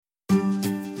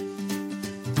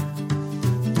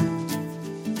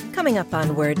Coming up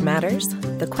on Word Matters,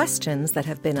 the questions that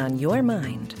have been on your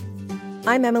mind.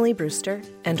 I'm Emily Brewster,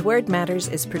 and Word Matters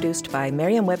is produced by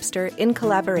Merriam-Webster in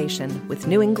collaboration with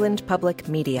New England Public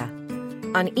Media.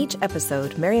 On each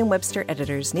episode, Merriam-Webster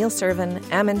editors Neil Servin,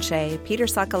 Ammon Shea, Peter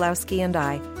Sokolowski, and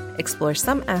I explore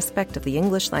some aspect of the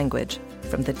English language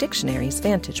from the dictionary's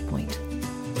vantage point.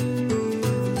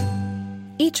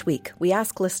 Each week, we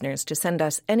ask listeners to send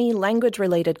us any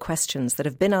language-related questions that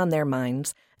have been on their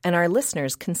minds, and our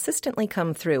listeners consistently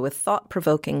come through with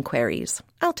thought-provoking queries.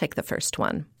 I'll take the first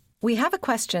one. We have a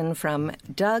question from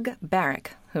Doug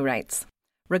Barrick, who writes,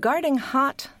 regarding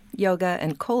hot yoga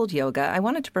and cold yoga, I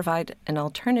wanted to provide an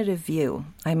alternative view.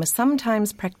 I'm a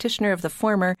sometimes practitioner of the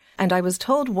former, and I was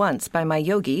told once by my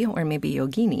yogi, or maybe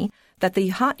yogini, that the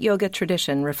hot yoga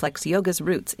tradition reflects yoga's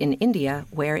roots in India,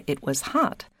 where it was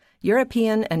hot.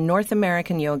 European and North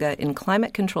American yoga in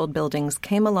climate-controlled buildings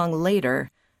came along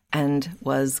later and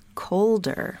was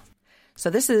colder. So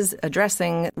this is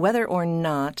addressing whether or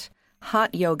not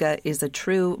hot yoga is a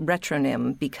true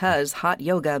retronym, because hot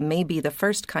yoga may be the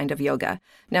first kind of yoga.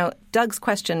 Now, Doug's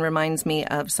question reminds me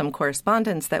of some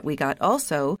correspondence that we got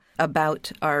also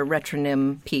about our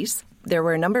retronym piece. There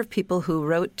were a number of people who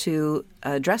wrote to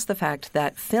address the fact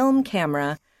that film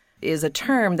camera is a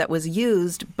term that was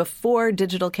used before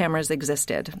digital cameras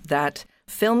existed, that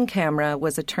film camera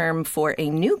was a term for a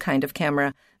new kind of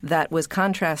camera that was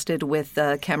contrasted with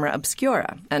the camera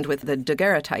obscura and with the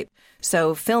daguerreotype.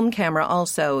 So film camera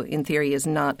also, in theory, is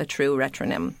not a true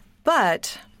retronym.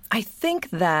 But I think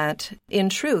that, in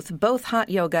truth, both hot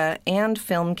yoga and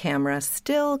film camera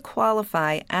still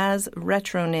qualify as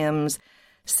retronyms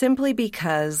simply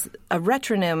because a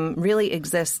retronym really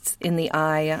exists in the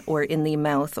eye or in the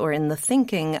mouth or in the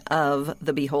thinking of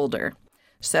the beholder.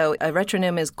 So a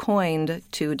retronym is coined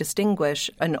to distinguish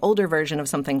an older version of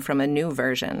something from a new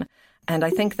version. And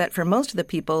I think that for most of the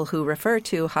people who refer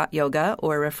to hot yoga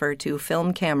or refer to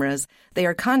film cameras, they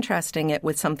are contrasting it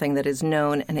with something that is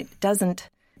known, and it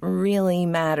doesn't really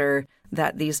matter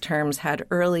that these terms had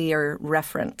earlier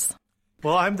reference.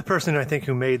 Well, I'm the person, I think,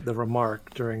 who made the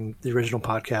remark during the original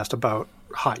podcast about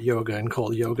hot yoga and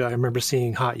cold yoga. I remember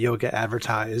seeing hot yoga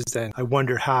advertised, and I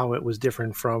wondered how it was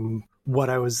different from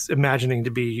what I was imagining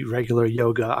to be regular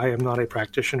yoga. I am not a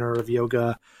practitioner of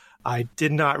yoga. I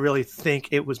did not really think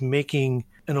it was making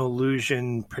an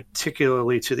allusion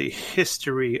particularly to the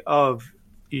history of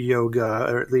yoga,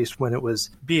 or at least when it was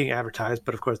being advertised.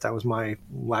 But of course, that was my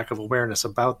lack of awareness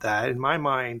about that. In my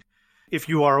mind, if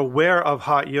you are aware of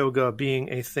hot yoga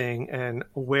being a thing and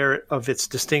aware of its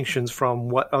distinctions from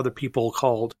what other people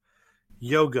called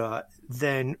yoga,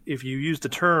 then if you use the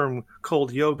term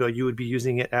cold yoga, you would be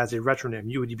using it as a retronym.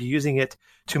 You would be using it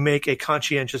to make a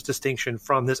conscientious distinction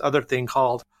from this other thing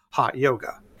called hot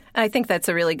yoga. I think that's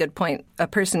a really good point. A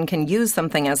person can use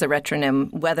something as a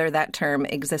retronym, whether that term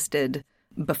existed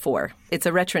before. It's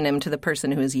a retronym to the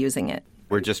person who is using it.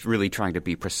 We're just really trying to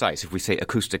be precise. If we say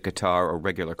acoustic guitar or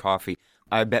regular coffee,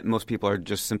 I bet most people are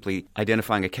just simply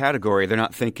identifying a category. They're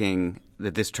not thinking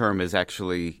that this term is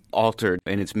actually altered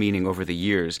in its meaning over the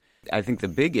years. I think the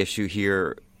big issue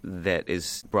here that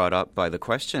is brought up by the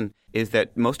question is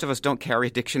that most of us don't carry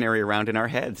a dictionary around in our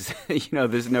heads.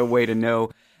 There's no way to know,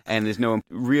 and there's no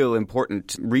real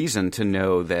important reason to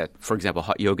know that, for example,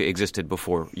 hot yoga existed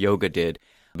before yoga did,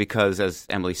 because, as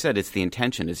Emily said, it's the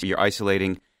intention. Is you're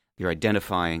isolating, you're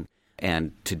identifying,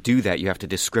 and to do that, you have to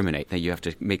discriminate. That you have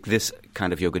to make this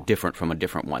kind of yoga different from a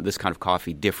different one, this kind of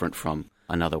coffee different from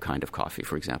another kind of coffee,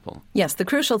 for example. Yes, the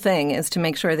crucial thing is to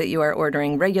make sure that you are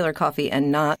ordering regular coffee and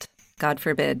not, God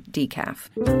forbid, decaf.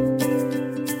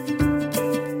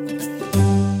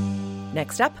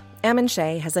 Next up, Ammon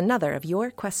Shea has another of your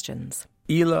questions.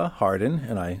 Ela Hardin,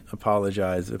 and I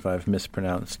apologize if I've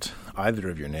mispronounced either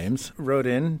of your names, wrote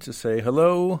in to say,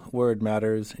 hello, Word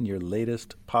Matters. In your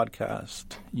latest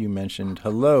podcast, you mentioned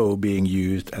hello being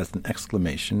used as an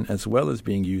exclamation as well as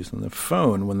being used on the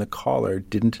phone when the caller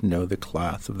didn't know the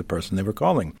class of the person they were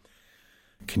calling.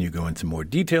 Can you go into more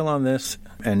detail on this?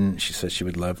 And she says she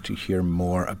would love to hear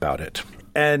more about it.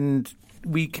 And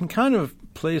we can kind of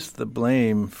place the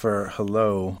blame for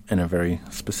hello in a very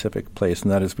specific place,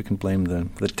 and that is we can blame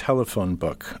the telephone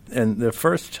book. And the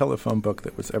first telephone book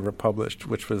that was ever published,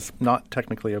 which was not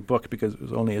technically a book because it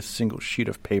was only a single sheet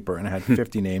of paper and it had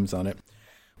 50 names on it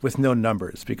with no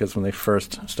numbers, because when they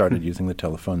first started using the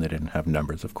telephone, they didn't have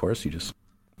numbers, of course. You just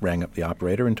rang up the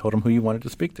operator and told him who you wanted to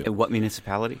speak to. What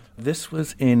municipality? This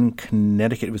was in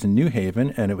Connecticut. It was in New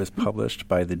Haven, and it was published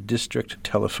by the District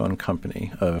Telephone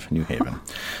Company of New Haven.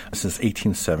 This is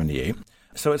 1878.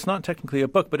 So it's not technically a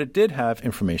book, but it did have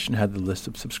information, had the list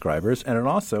of subscribers, and it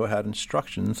also had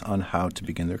instructions on how to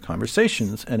begin their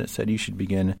conversations. And it said you should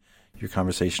begin your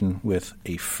conversation with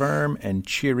a firm and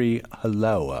cheery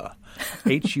helloa,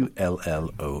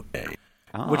 Hulloa.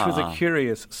 Which was a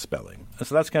curious spelling.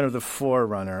 So that's kind of the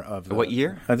forerunner of the... What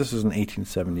year? This was in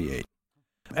 1878.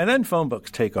 And then phone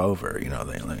books take over.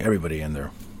 Everybody and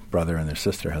their brother and their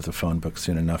sister has a phone book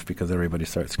soon enough because everybody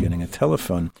starts getting a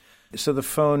telephone. So the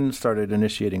phone started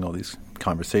initiating all these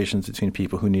conversations between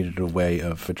people who needed a way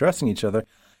of addressing each other.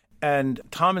 And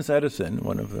Thomas Edison,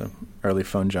 one of the early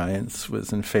phone giants,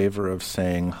 was in favor of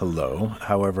saying hello.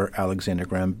 However, Alexander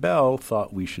Graham Bell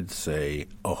thought we should say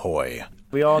ahoy.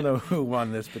 We all know who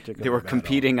won this particular There were battle.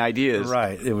 competing ideas.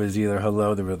 Right. It was either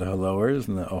hello, there were the helloers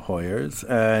and the ahoyers,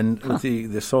 and with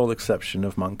the sole exception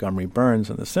of Montgomery Burns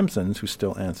and The Simpsons, who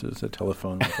still answers the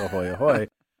telephone with ahoy, ahoy,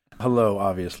 hello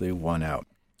obviously won out.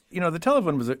 The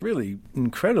telephone was a really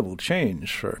incredible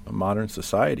change for modern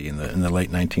society in the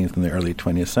late 19th and the early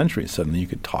 20th century. Suddenly you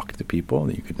could talk to people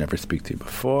that you could never speak to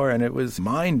before, and it was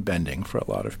mind-bending for a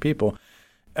lot of people.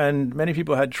 And many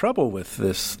people had trouble with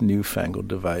this newfangled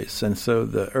device. And so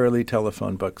the early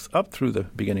telephone books up through the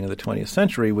beginning of the 20th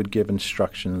century would give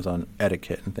instructions on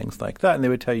etiquette and things like that. And they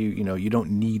would tell you, you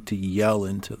don't need to yell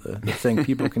into the thing.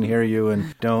 People can hear you,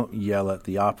 and don't yell at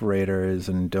the operators,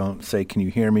 and don't say, can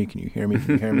you hear me? Can you hear me?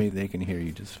 Can you hear me? They can hear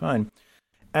you just fine.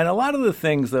 And a lot of the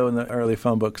things, though, in the early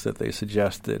phone books that they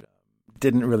suggested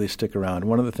didn't really stick around.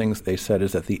 One of the things they said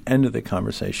is at the end of the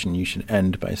conversation, you should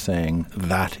end by saying,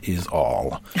 that is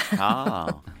all.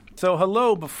 So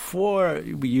hello, before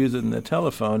we use it in the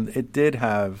telephone, it did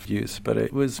have use, but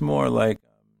it was more like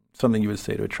something you would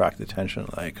say to attract attention,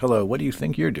 like, hello, what do you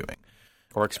think you're doing?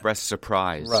 Or express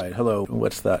surprise. Right. Hello,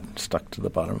 what's that stuck to the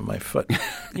bottom of my foot?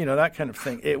 That kind of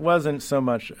thing. It wasn't so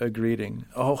much a greeting.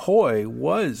 Ahoy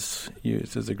was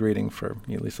used as a greeting for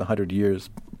at least 100 years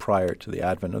prior to the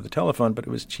advent of the telephone, but it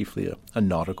was chiefly a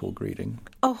nautical greeting.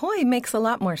 Ahoy makes a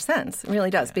lot more sense. It really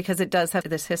does, because it does have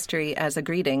this history as a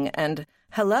greeting. And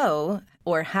hello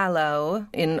or hallow,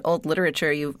 in old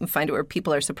literature, you find it where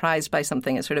people are surprised by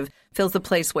something. It sort of fills the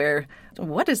place where,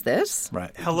 what is this?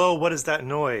 Right. Hello, what is that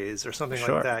noise? Or something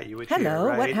like that you would hear. Hello,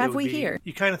 right? what have we here?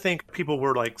 You kind of think people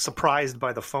were surprised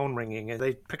by the phone ringing, and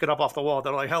they pick it up off the wall.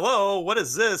 They're like, hello, what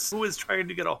is this? Who is trying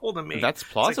to get a hold of me? That's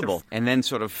plausible. And then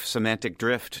sort of semantic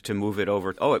drift to move it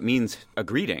over. Oh, it means a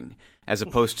greeting, as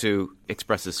opposed to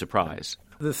expresses surprise.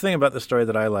 The thing about the story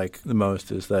that I like the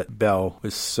most is that Bell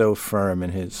was so firm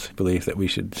in his belief that we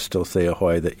should still say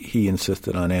ahoy that he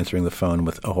insisted on answering the phone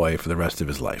with ahoy for the rest of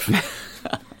his life.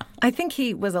 I think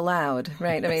he was allowed,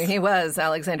 right? I mean, he was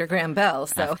Alexander Graham Bell,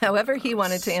 so however he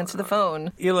wanted to answer the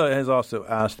phone. Ela has also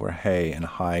asked where hey and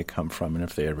hi come from and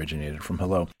if they originated from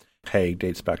hello. Hey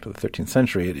dates back to the 13th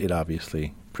century. It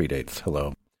obviously predates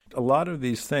hello. A lot of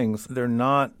these things, they're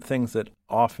not things that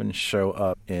often show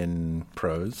up in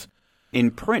prose. In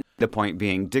print, the point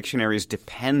being, dictionaries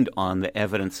depend on the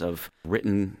evidence of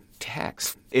written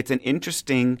text. It's an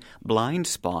interesting blind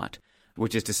spot,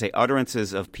 which is to say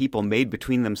utterances of people made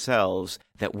between themselves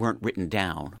that weren't written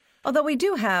down. Although we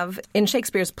do have, in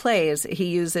Shakespeare's plays, he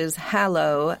uses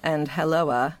hallow and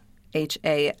halloa,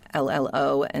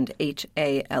 Hallo and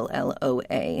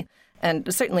Halloa.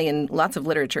 And certainly in lots of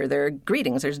literature, there are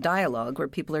greetings. There's dialogue where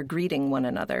people are greeting one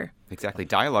another. Exactly.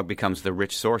 Dialogue becomes the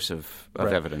rich source of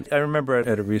evidence. I remember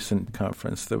at a recent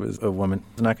conference, there was a woman,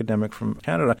 an academic from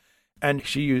Canada, and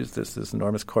she used this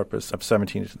enormous corpus of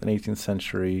 17th and 18th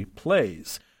century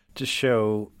plays to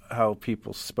show how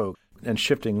people spoke and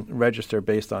shifting register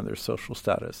based on their social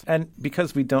status. And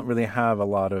because we don't really have a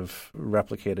lot of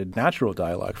replicated natural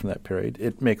dialogue from that period,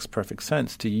 it makes perfect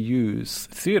sense to use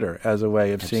theater as a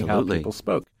way of seeing how people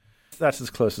spoke. That's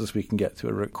as close as we can get to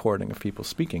a recording of people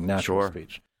speaking natural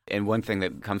speech. And one thing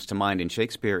that comes to mind in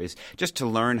Shakespeare is just to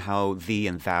learn how thee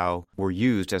and thou were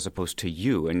used as opposed to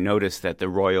you. And notice that the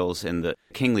royals in the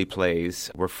kingly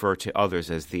plays refer to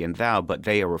others as thee and thou, but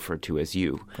they are referred to as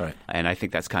you. Right. And I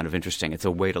think that's kind of interesting. It's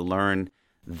a way to learn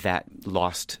that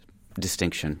lost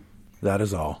distinction. That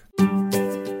is all.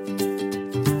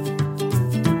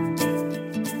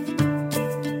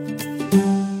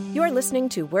 You're listening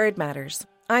to Word Matters.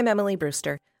 I'm Emily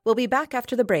Brewster. We'll be back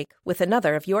after the break with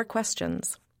another of your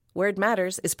questions. Word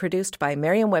Matters is produced by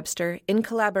Merriam-Webster in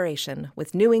collaboration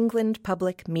with New England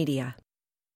Public Media.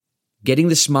 Getting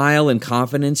the smile and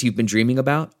confidence you've been dreaming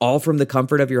about, all from the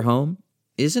comfort of your home,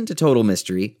 isn't a total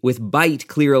mystery with Byte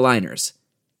clear aligners.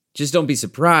 Just don't be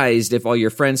surprised if all your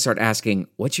friends start asking,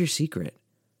 what's your secret?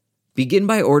 Begin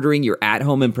by ordering your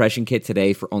at-home impression kit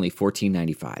today for only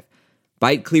 $14.95.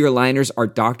 Byte clear aligners are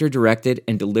doctor-directed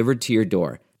and delivered to your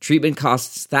door. Treatment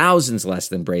costs thousands less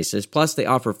than braces, plus they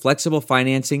offer flexible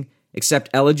financing, accept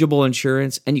eligible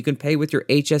insurance, and you can pay with your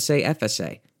HSA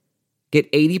FSA.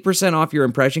 Get 80% off your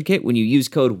impression kit when you use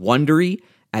code WONDERY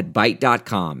at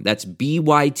Byte.com. That's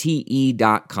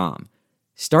BYTE.com.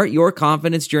 Start your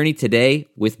confidence journey today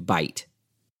with Byte.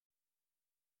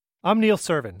 I'm Neil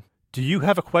Servin. Do you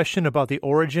have a question about the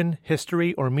origin,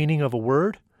 history, or meaning of a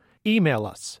word? Email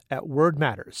us at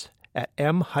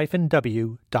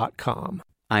wordmatters@m-w.com.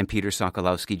 I'm Peter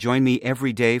Sokolowski. Join me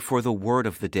every day for the Word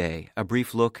of the Day, a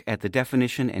brief look at the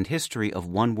definition and history of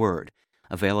one word,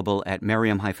 available at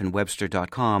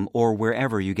merriam-webster.com or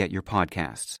wherever you get your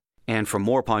podcasts. And for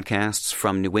more podcasts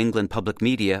from New England Public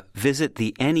Media, visit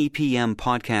the NEPM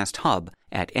Podcast Hub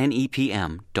at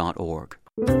nepm.org.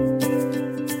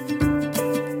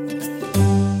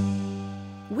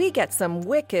 We get some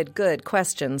wicked good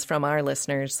questions from our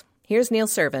listeners. Here's Neil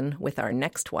Servin with our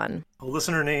next one. A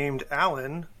listener named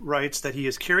Alan writes that he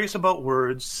is curious about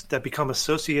words that become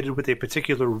associated with a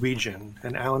particular region,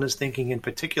 and Alan is thinking in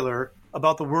particular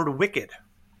about the word wicked.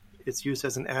 It's used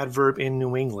as an adverb in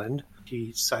New England.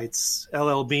 He cites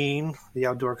LL Bean, the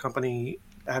outdoor company,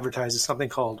 advertises something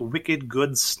called wicked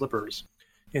good slippers.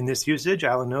 In this usage,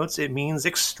 Alan notes, it means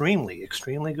extremely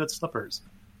good slippers.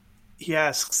 He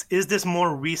asks, is this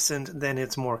more recent than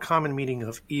its more common meaning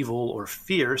of evil or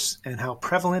fierce, and how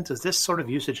prevalent does this sort of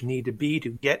usage need to be to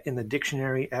get in the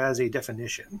dictionary as a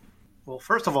definition? Well,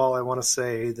 first of all, I want to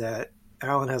say that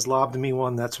Alan has lobbed me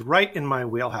one that's right in my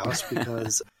wheelhouse,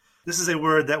 because this is a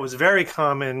word that was very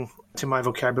common to my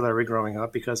vocabulary growing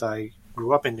up, because I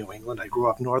grew up in New England. I grew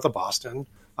up north of Boston.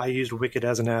 I used wicked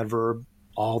as an adverb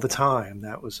all the time.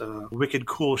 That was a wicked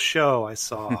cool show I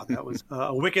saw. That was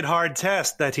a wicked hard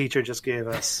test that teacher just gave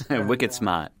us. Wicked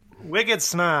smart. Wicked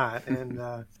smart.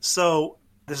 And so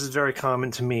this is very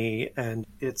common to me, and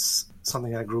it's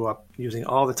something I grew up using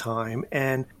all the time.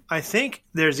 And I think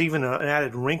there's even an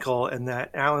added wrinkle in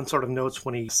that Alan sort of notes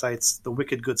when he cites the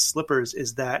wicked good slippers,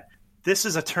 is that this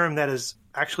is a term that has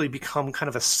actually become kind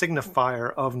of a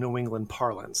signifier of New England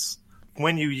parlance.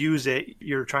 When you use it,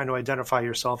 you're trying to identify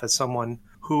yourself as someone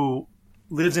who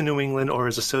lives in New England or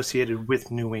is associated with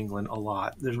New England a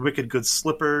lot. There's wicked good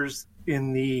slippers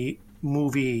in the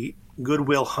movie Good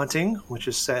Will Hunting, which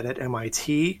is set at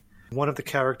MIT. One of the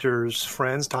characters'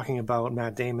 friends, talking about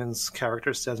Matt Damon's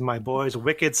character, says, "My boy's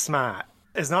wicked smart."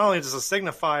 It's not only just a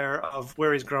signifier of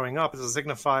where he's growing up, it's a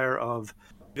signifier of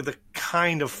the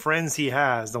kind of friends he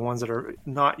has, the ones that are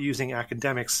not using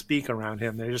academic speak around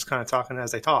him. They're just kind of talking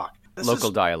as they talk.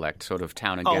 Local dialect, sort of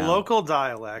town and gown. A local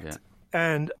dialect. Yeah.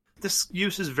 And this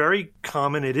use is very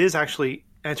common. It is actually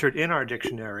entered in our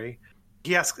dictionary.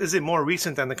 He asks, is it more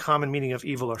recent than the common meaning of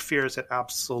evil or fierce? It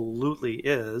absolutely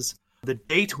is. The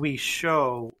date we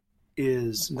show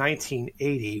is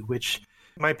 1980, which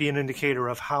might be an indicator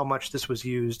of how much this was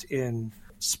used in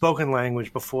spoken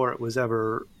language before it was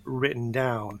ever written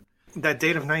down. That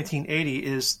date of 1980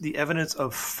 is the evidence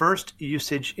of first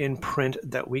usage in print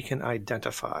that we can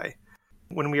identify.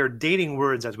 When we are dating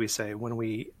words, as we say, when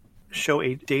we show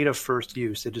a date of first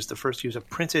use, it is the first use of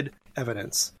printed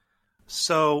evidence.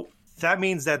 So that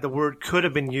means that the word could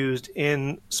have been used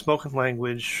in spoken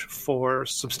language for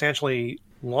substantially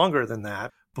longer than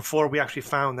that, before we actually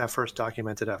found that first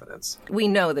documented evidence. We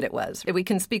know that it was. We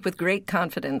can speak with great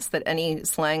confidence that any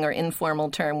slang or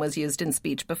informal term was used in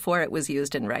speech before it was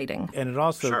used in writing. And it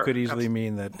also could easily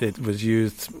mean that it was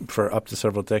used for up to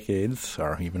several decades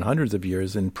or even hundreds of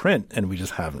years in print, and we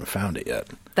just haven't found it yet.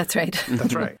 That's right.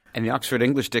 That's right. And the Oxford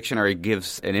English Dictionary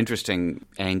gives an interesting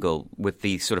angle with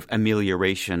the sort of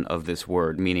amelioration of this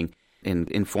word, meaning in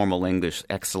informal English,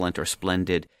 excellent or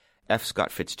splendid. F.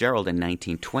 Scott Fitzgerald in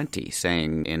 1920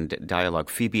 saying in dialogue,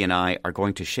 "Phoebe and I are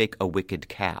going to shake a wicked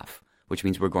calf," which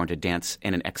means we're going to dance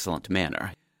in an excellent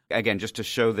manner. Again, just to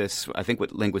show this, I think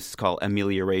what linguists call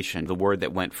amelioration, the word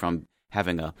that went from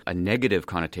having a negative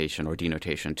connotation or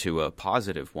denotation to a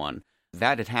positive one,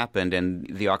 that had happened, and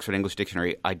the Oxford English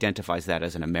Dictionary identifies that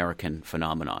as an American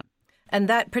phenomenon. And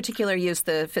that particular use,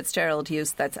 the Fitzgerald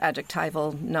use, that's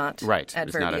adjectival, not adverbial.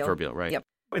 It's not adverbial, right. Yep.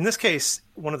 In this case,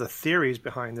 one of the theories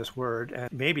behind this word,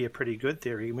 and maybe a pretty good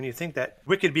theory, when you think that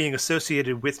wicked being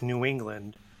associated with New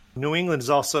England is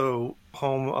also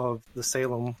home of the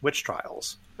Salem witch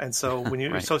trials. And so when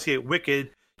you associate wicked,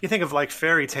 you think of like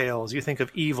fairy tales, you think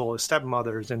of evil as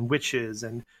stepmothers and witches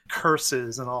and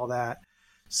curses and all that.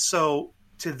 So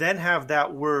to then have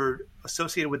that word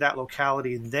associated with that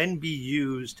locality then be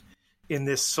used in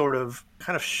this sort of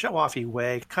kind of show-offy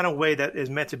way, kind of way that is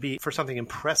meant to be for something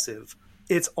impressive,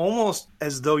 it's almost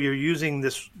as though you're using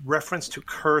this reference to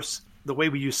curse the way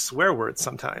we use swear words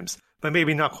sometimes, but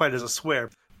maybe not quite as a swear.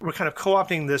 We're kind of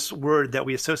co-opting this word that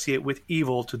we associate with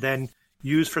evil to then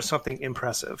use for something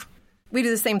impressive. We do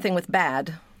the same thing with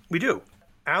bad. We do.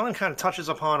 Alan kind of touches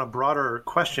upon a broader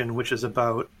question, which is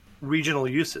about regional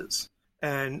uses.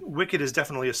 And wicked is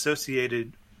definitely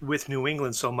associated with New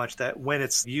England so much that when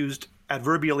it's used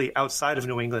adverbially outside of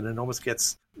New England, it almost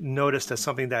gets noticed as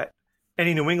something that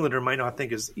any New Englander might not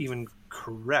think is even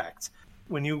correct.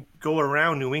 When you go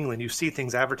around New England, you see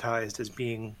things advertised as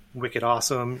being wicked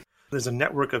awesome. There's a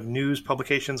network of news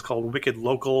publications called Wicked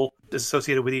Local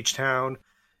associated with each town.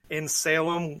 In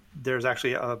Salem, there's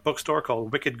actually a bookstore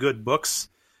called Wicked Good Books.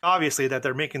 Obviously, that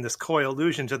they're making this coy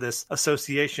allusion to this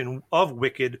association of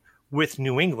wicked with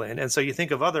New England. And so you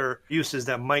think of other uses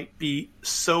that might be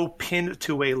so pinned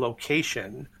to a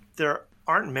location. There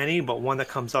aren't many, but one that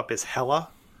comes up is hella,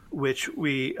 which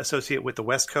we associate with the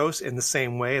West Coast in the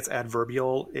same way. It's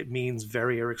adverbial. It means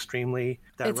very or extremely.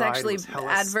 It's actually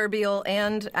adverbial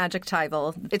and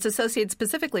adjectival. It's associated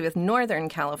specifically with Northern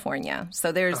California.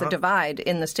 So there's a divide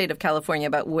in the state of California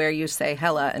about where you say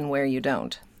hella and where you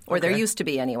don't. Or there used to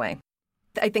be anyway.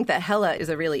 I think that hella is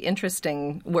a really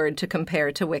interesting word to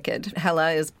compare to wicked.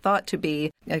 Hella is thought to be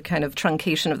a kind of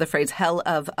truncation of the phrase hell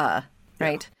of a,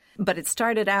 right? Yeah. But it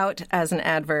started out as an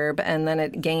adverb, and then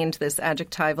it gained this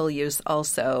adjectival use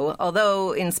also,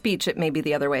 although in speech it may be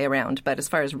the other way around, but as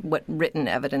far as what written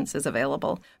evidence is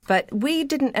available. But we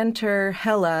didn't enter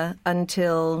hella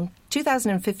until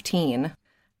 2015.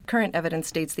 Current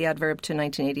evidence dates the adverb to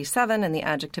 1987 and the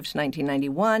adjective to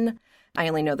 1991. I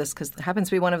only know this because it happens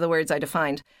to be one of the words I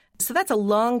defined. So that's a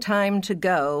long time to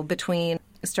go between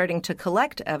starting to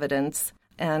collect evidence.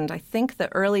 And I think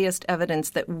the earliest evidence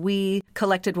that we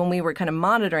collected when we were kind of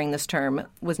monitoring this term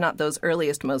was not those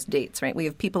earliest most dates, right? We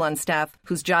have people on staff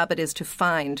whose job it is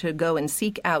to go and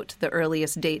seek out the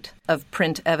earliest date of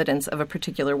print evidence of a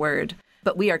particular word.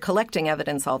 But we are collecting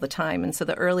evidence all the time. And so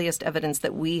the earliest evidence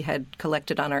that we had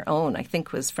collected on our own, I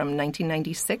think, was from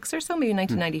 1996 or so, maybe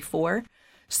 1994.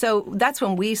 So that's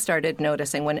when we started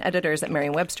noticing, when editors at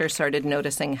Merriam-Webster started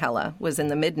noticing hella, was in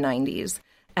the mid-90s.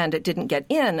 And it didn't get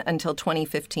in until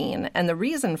 2015. And the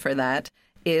reason for that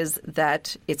is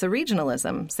that it's a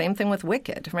regionalism. Same thing with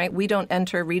wicked, right? We don't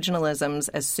enter regionalisms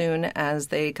as soon as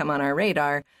they come on our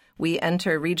radar. We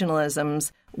enter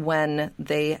regionalisms when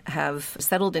they have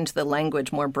settled into the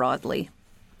language more broadly.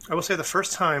 I will say the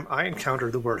first time I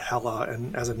encountered the word hella,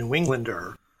 and as a New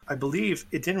Englander, I believe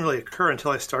it didn't really occur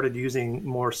until I started using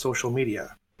more social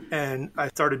media. And I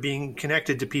started being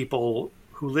connected to people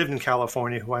who lived in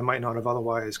California who I might not have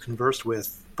otherwise conversed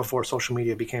with before social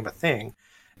media became a thing.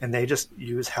 And they just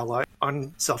use hella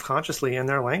self-consciously in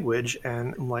their language.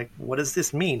 And I'm like, what does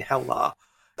this mean, hella?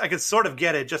 I could sort of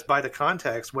get it just by the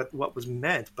context, what was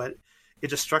meant. But it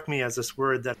just struck me as this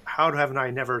word that, how haven't I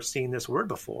never seen this word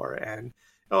before? And,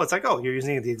 it's like, you're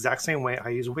using it the exact same way I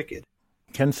use wicked.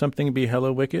 Can something be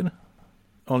hella wicked?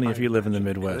 Only if you live in the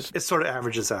Midwest. It sort of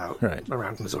averages out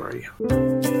around Missouri.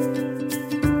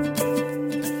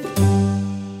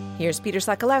 Here's Peter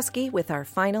Sokolowski with our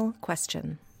final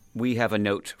question. We have a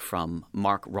note from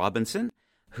Mark Robinson,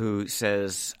 who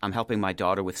says, I'm helping my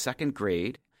daughter with second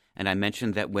grade, and I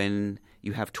mentioned that when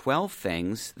you have 12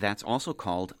 things, that's also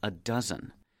called a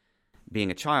dozen.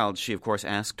 Being a child, she, of course,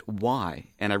 asked why,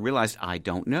 and I realized I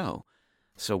don't know.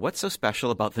 So what's so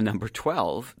special about the number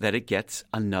 12 that it gets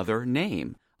another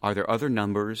name? Are there other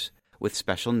numbers with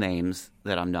special names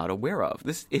that I'm not aware of?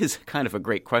 This is kind of a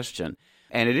great question.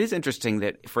 And it is interesting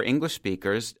that for English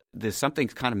speakers, there's something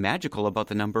kind of magical about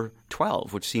the number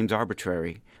 12, which seems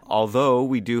arbitrary. Although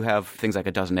we do have things like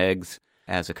a dozen eggs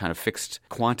as a kind of fixed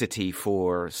quantity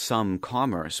for some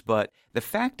commerce. But the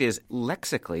fact is,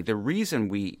 lexically, the reason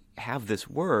we have this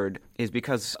word is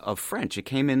because of French. It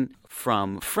came in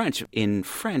from French. In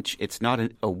French, it's not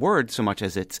a word so much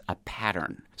as it's a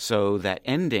pattern. So that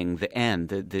ending, the N,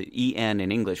 the EN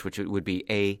in English, which would be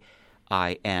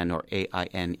A-I-N or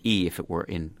A-I-N-E if it were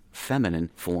in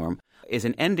feminine form, is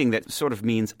an ending that sort of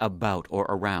means about or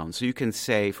around. So you can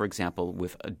say, for example,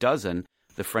 with a dozen,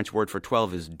 the French word for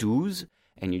 12 is douze,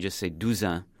 and you just say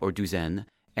douzain or douzaine,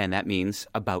 and that means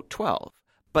about 12.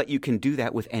 But you can do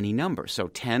that with any number. So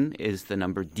 10 is the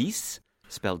number 10,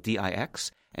 spelled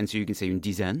D-I-X, and so you can say une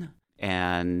dizaine,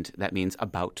 and that means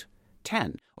about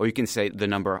 10. Or you can say the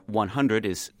number 100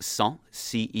 is cent,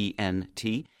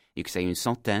 C-E-N-T. You can say une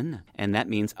centaine, and that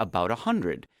means about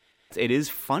 100. It is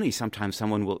funny sometimes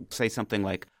someone will say something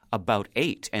like about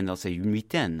 8, and they'll say une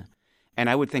huitaine. And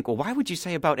I would think, well, why would you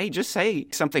say about 8? Just say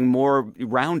something more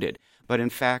rounded. But in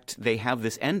fact, they have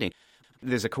this ending.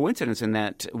 There's a coincidence in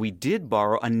that we did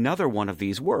borrow another one of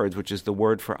these words, which is the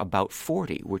word for about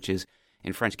 40, which is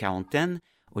in French quarantaine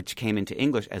which came into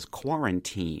English as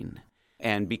quarantine.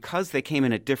 And because they came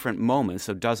in at different moments,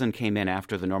 so dozen came in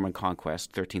after the Norman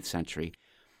Conquest, 13th century,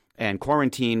 and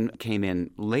quarantine came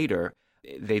in later,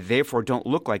 they therefore don't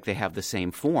look like they have the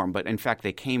same form, but in fact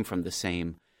they came from the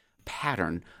same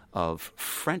pattern of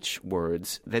French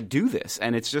words that do this.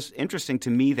 And it's just interesting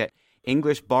to me that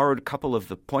English borrowed a couple of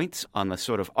the points on the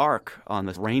sort of arc, on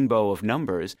the rainbow of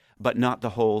numbers, but not the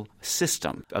whole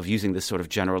system of using this sort of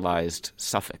generalized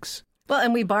suffix. Well,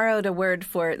 and we borrowed a word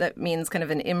for that means kind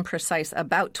of an imprecise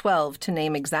about 12 to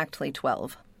name exactly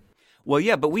 12. Well,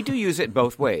 yeah, but we do use it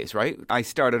both ways, right? I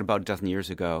started about a dozen years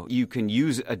ago. You can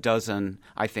use a dozen,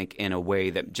 I think, in a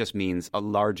way that just means a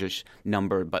largish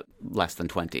number, but less than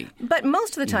 20. But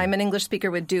most of the time, an English speaker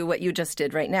would do what you just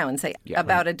did right now and say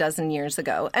about a dozen years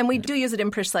ago. And we do use it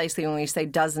imprecisely when we say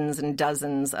dozens and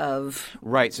dozens of...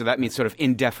 Right, so that means sort of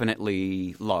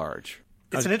indefinitely large.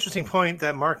 It's an interesting point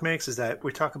that Mark makes is that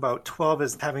we talk about 12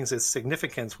 as having its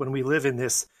significance when we live in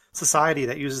this society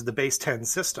that uses the base 10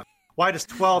 system. Why does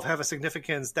 12 have a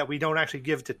significance that we don't actually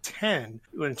give to 10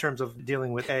 in terms of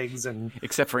dealing with eggs and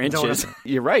except for inches.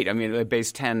 You're right. I mean, the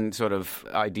base 10 sort of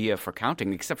idea for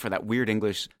counting, except for that weird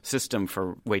English system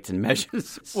for weights and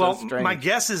measures. My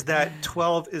guess is that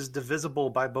 12 is divisible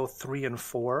by both 3 and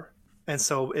 4, and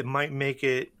so it might make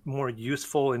it more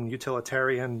useful and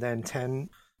utilitarian than 10.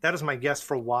 That is my guess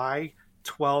for why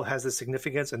 12 has this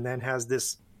significance and then has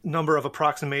this number of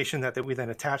approximation that we then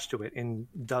attach to it in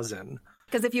dozen.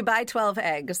 Because if you buy 12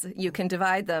 eggs, you can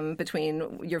divide them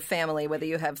between your family, whether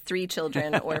you have 3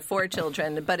 children or 4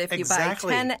 children. But if you buy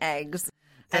 10 eggs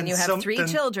and you have 3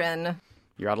 children...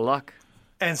 You're out of luck.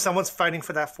 And someone's fighting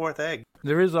for that 4th egg.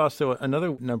 There is also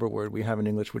another number word we have in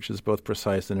English which is both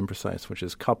precise and imprecise, which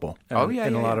is couple. And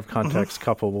in a lot of contexts,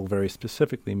 couple will very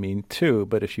specifically mean 2.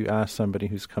 But if you ask somebody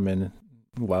who's come in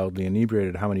wildly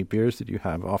inebriated, how many beers did you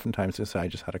have? Oftentimes they say, I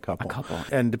just had a couple.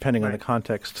 And depending on the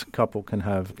context, couple can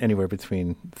have anywhere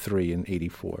between 3 and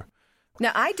 84.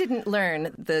 Now, I didn't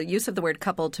learn the use of the word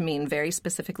couple to mean very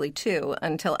specifically 2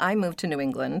 until I moved to New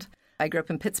England. I grew up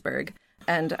in Pittsburgh,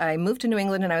 and I moved to New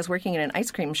England and I was working in an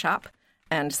ice cream shop,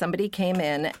 and somebody came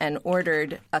in and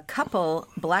ordered a couple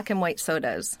black and white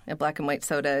sodas. A black and white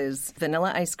soda is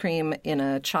vanilla ice cream in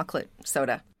a chocolate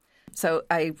soda. So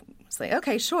I was like,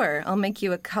 okay, sure, I'll make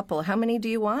you a couple. How many do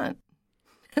you want?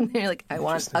 And they're like, I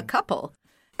want a couple.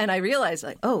 And I realized,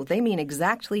 they mean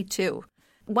exactly 2.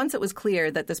 Once it was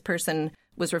clear that this person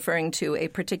was referring to a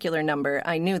particular number,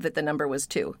 I knew that the number was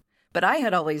 2. But I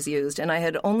had always used, and I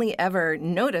had only ever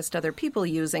noticed other people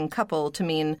using couple to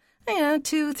mean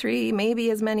 2, 3,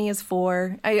 maybe as many as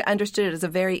 4. I understood it as a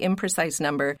very imprecise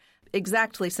number,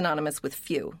 exactly synonymous with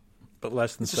few. But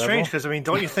less than several? It's strange because,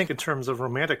 don't you think in terms of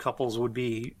romantic couples would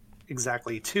be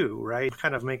exactly 2, right?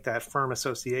 Kind of make that firm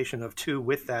association of 2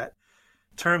 with that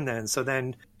term then. So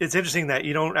then it's interesting that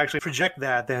you don't actually project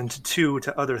that then to 2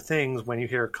 to other things when you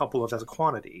hear couple as a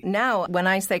quantity. Now, when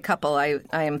I say couple, I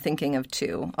am thinking of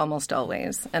 2 almost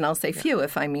always. And I'll say few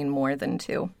if I mean more than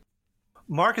 2.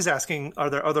 Mark is asking,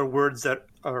 are there other words that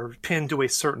are pinned to a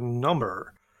certain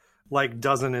number, like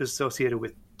dozen is associated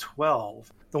with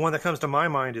 12? The one that comes to my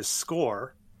mind is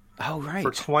score. Oh, right.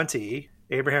 For 20.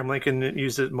 Abraham Lincoln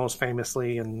used it most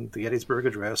famously in the Gettysburg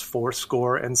Address,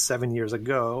 407 years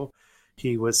ago.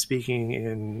 He was speaking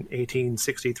in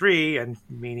 1863 and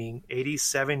meaning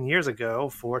 87 years ago.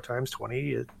 4 times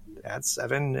 20 adds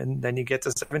 7, and then you get to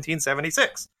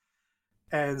 1776.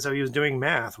 And so he was doing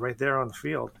math right there on the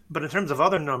field. But in terms of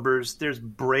other numbers, there's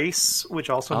brace, which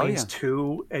also means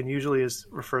 2, and usually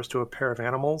refers to a pair of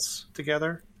animals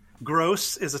together.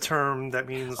 Gross is a term that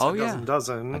means a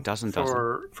dozen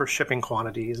for shipping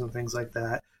quantities and things like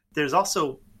that. There's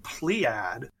also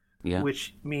Pleiad,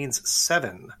 which means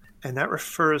 7, and that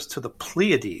refers to the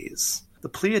Pleiades. The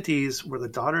Pleiades were the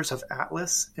daughters of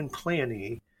Atlas and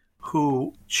Pleione,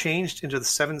 who changed into the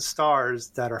 7 stars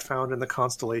that are found in the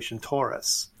constellation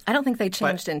Taurus. I don't think they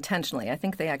changed intentionally. I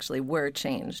think they actually were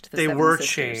changed. They were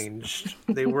changed.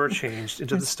 They were changed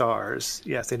into the stars.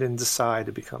 Yes, they didn't decide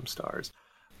to become stars.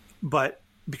 But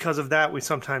because of that, we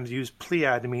sometimes use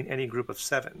Pleiad to mean any group of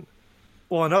 7.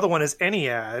 Well, another one is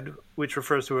Ennead, which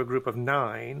refers to a group of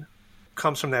 9,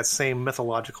 comes from that same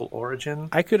mythological origin.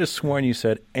 I could have sworn you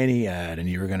said Ennead, and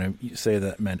you were going to say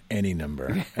that meant any number.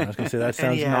 And I was going to say that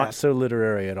sounds not so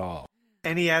literary at all.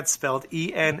 Ennead spelled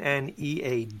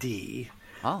E-N-N-E-A-D,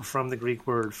 from the Greek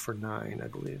word for 9, I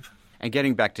believe. And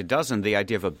getting back to dozen, the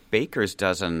idea of a baker's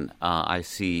dozen, I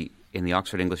see in the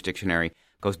Oxford English Dictionary,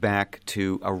 goes back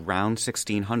to around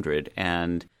 1600,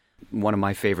 and one of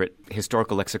my favorite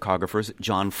historical lexicographers,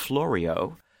 John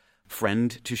Florio,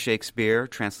 friend to Shakespeare,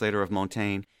 translator of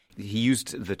Montaigne, He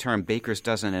used the term baker's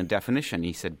dozen in definition.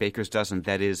 He said baker's dozen,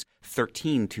 that is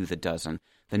 13 to the dozen.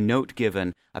 The note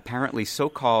given apparently so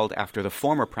called after the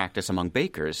former practice among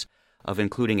bakers of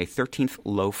including a 13th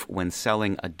loaf when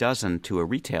selling a dozen to a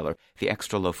retailer, the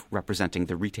extra loaf representing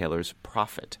the retailer's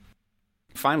profit.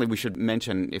 Finally, we should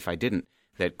mention, if I didn't,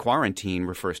 that quarantine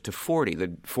refers to 40,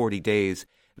 the 40 days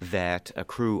that a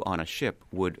crew on a ship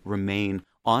would remain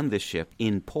on the ship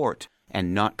in port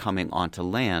and not coming onto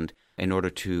land in order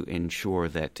to ensure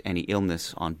that any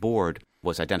illness on board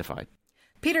was identified.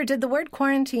 Peter, did the word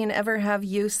quarantine ever have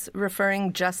use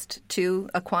referring just to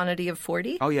a quantity of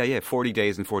 40? Oh, yeah, 40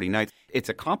 days and 40 nights. It's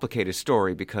a complicated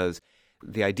story because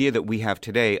the idea that we have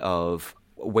today of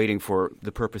waiting for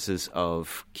the purposes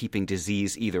of keeping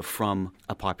disease either from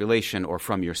a population or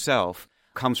from yourself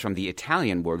comes from the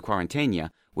Italian word quarantena,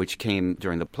 which came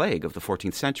during the plague of the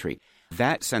 14th century.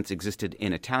 That sense existed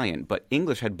in Italian, but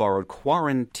English had borrowed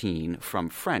quarantine from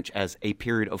French as a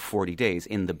period of 40 days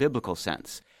in the biblical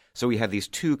sense. So we have these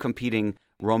two competing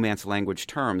Romance language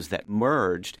terms that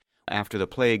merged. After the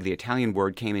plague, the Italian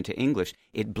word came into English.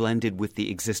 It blended with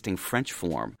the existing French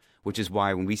form, which is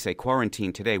why when we say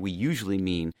quarantine today, we usually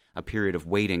mean a period of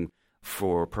waiting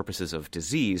for purposes of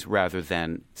disease rather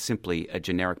than simply a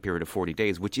generic period of 40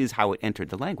 days, which is how it entered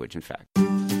the language, in fact.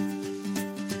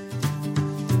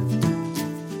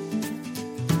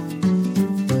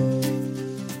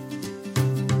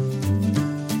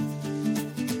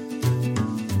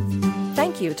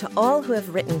 Thank you to all who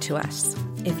have written to us.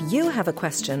 If you have a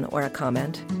question or a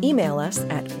comment, email us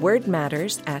at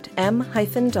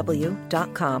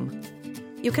wordmatters@m-w.com.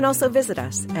 You can also visit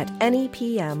us at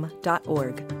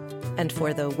nepm.org. And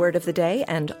for the word of the day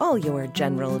and all your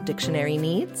general dictionary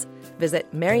needs,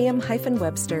 visit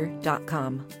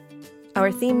merriam-webster.com.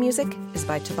 Our theme music is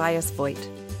by Tobias Voigt.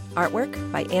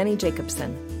 Artwork by Annie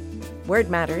Jacobson. Word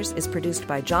Matters is produced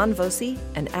by John Voci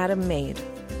and Adam Maid.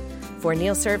 For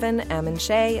Neil Servin, Ammon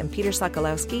Shea, and Peter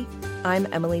Sokolowski, I'm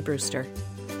Emily Brewster.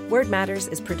 Word Matters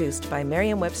is produced by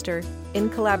Merriam-Webster in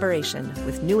collaboration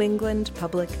with New England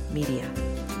Public Media.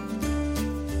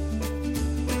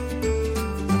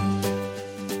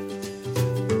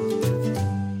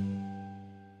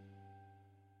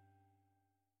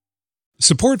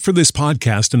 Support for this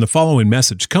podcast and the following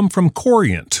message come from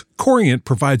Corient. Corient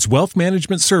provides wealth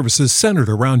management services centered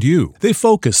around you. They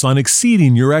focus on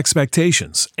exceeding your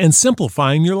expectations and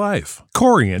simplifying your life.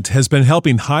 Corient has been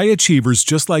helping high achievers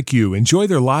just like you enjoy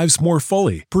their lives more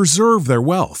fully, preserve their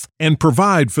wealth, and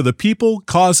provide for the people,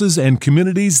 causes, and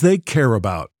communities they care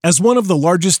about. As one of the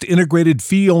largest integrated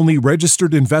fee-only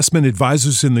registered investment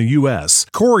advisors in the U.S.,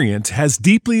 Corient has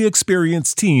deeply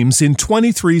experienced teams in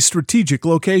 23 strategic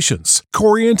locations.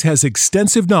 Corient has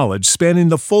extensive knowledge spanning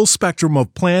the full spectrum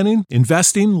of planning,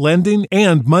 investing, lending,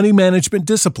 and money management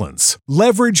disciplines.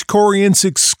 Leverage Corient's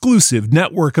exclusive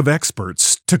network of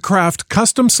experts to craft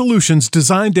custom solutions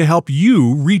designed to help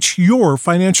you reach your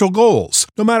financial goals,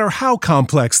 no matter how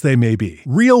complex they may be.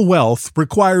 Real wealth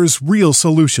requires real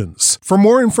solutions. For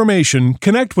more information,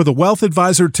 connect with a wealth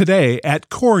advisor today at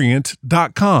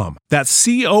Corient.com. That's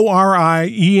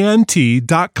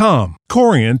Corient.com.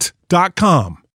 Corient.com.